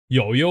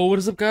Yo, what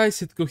is up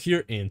guys, Hitko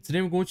here, and today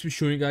I'm going to be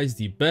showing you guys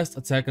the best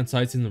Attack on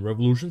Titan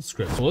Revolution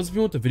script. So let's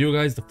begin with the video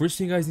guys. The first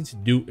thing you guys need to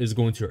do is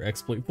go into your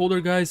exploit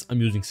folder guys.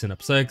 I'm using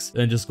SynapseX,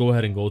 then just go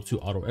ahead and go to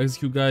auto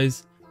execute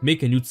guys.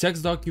 Make a new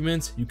text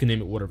document, you can name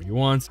it whatever you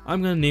want.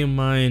 I'm gonna name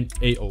mine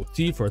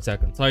AOT for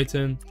Attack on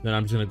Titan. Then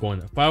I'm just gonna go in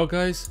that file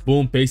guys,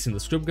 boom, paste in the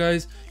script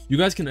guys. You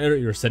guys can edit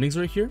your settings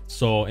right here.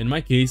 So in my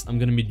case, I'm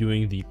gonna be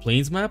doing the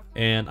plains map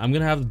and I'm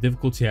gonna have the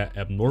difficulty at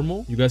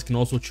abnormal. You guys can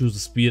also choose the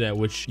speed at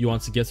which you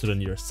want to get to the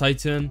nearest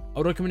Titan. I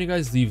would recommend you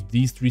guys leave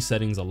these three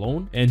settings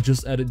alone and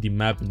just edit the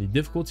map and the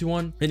difficulty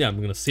one. And yeah,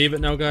 I'm gonna save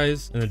it now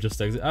guys, and then just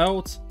exit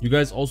out. You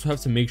guys also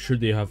have to make sure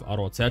they have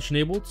auto attach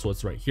enabled, so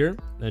it's right here,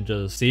 and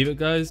just save it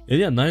guys. And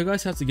yeah, now you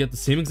guys have to get the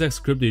same exact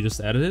script they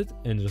just edited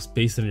and just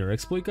paste it in your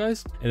exploit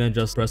guys, and then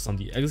just press on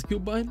the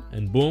execute button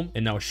and boom,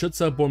 and now it should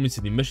teleport me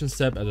to the mission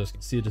step. As you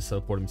can see, it just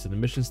teleported me to the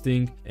missions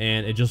thing,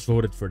 and it just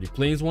voted for the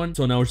plains one.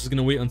 So now we're just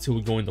gonna wait until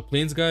we go in the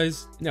plains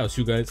guys. Now I'll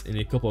see you guys in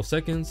a couple of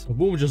seconds.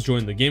 Boom, we just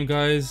joined the game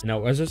guys.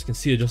 Now as you guys can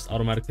see, it just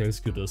automatically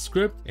executed the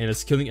script and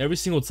it's killing every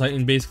single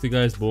Titan basically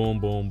guys. Boom,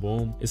 boom,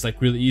 boom. It's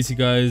like really easy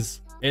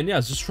guys. And yeah,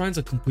 it's just trying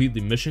to complete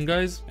the mission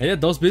guys. And yeah,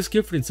 that was basically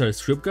it for the entire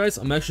script guys.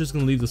 I'm actually just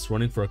gonna leave this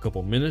running for a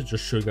couple of minutes,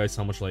 just show you guys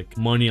how much like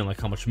money and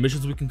like how much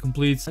missions we can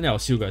complete. And yeah, I'll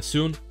see you guys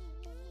soon.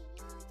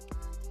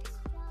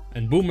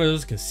 And boom,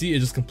 as you can see, it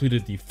just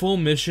completed the full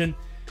mission.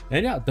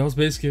 And yeah, that was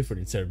basically it for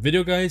the entire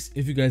video guys.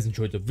 If you guys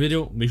enjoyed the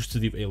video, make sure to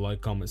leave a like,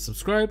 comment,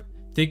 subscribe.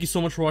 Thank you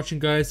so much for watching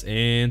guys,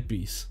 and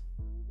peace.